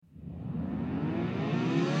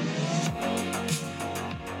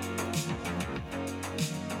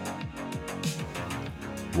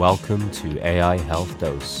Welcome to AI Health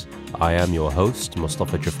Dose. I am your host,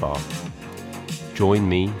 Mustafa Jafar. Join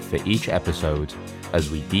me for each episode as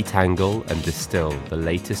we detangle and distill the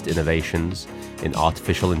latest innovations in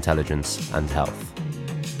artificial intelligence and health.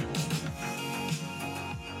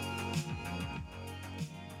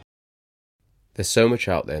 There's so much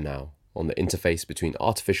out there now on the interface between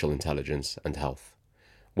artificial intelligence and health.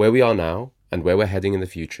 Where we are now and where we're heading in the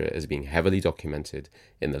future is being heavily documented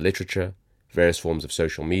in the literature, various forms of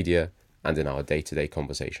social media, and in our day-to-day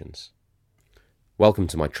conversations. Welcome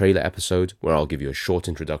to my trailer episode where I'll give you a short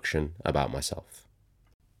introduction about myself.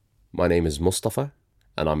 My name is Mustafa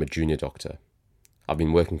and I'm a junior doctor. I've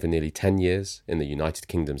been working for nearly 10 years in the United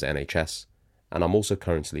Kingdom's NHS, and I'm also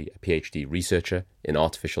currently a PhD researcher in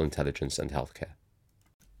artificial intelligence and healthcare.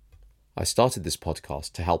 I started this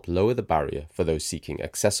podcast to help lower the barrier for those seeking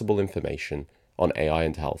accessible information on AI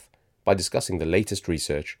and health by discussing the latest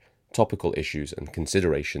research, topical issues and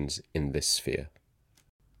considerations in this sphere.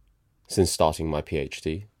 Since starting my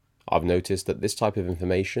PhD, I've noticed that this type of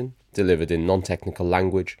information, delivered in non-technical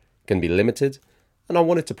language, can be limited, and I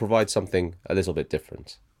wanted to provide something a little bit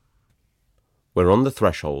different. We're on the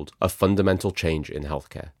threshold of fundamental change in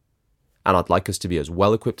healthcare, and I'd like us to be as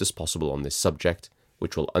well equipped as possible on this subject,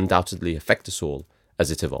 which will undoubtedly affect us all as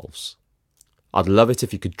it evolves. I'd love it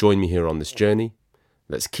if you could join me here on this journey.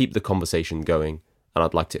 Let's keep the conversation going, and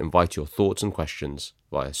I'd like to invite your thoughts and questions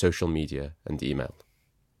via social media and email.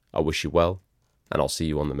 I wish you well, and I'll see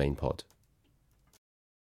you on the main pod.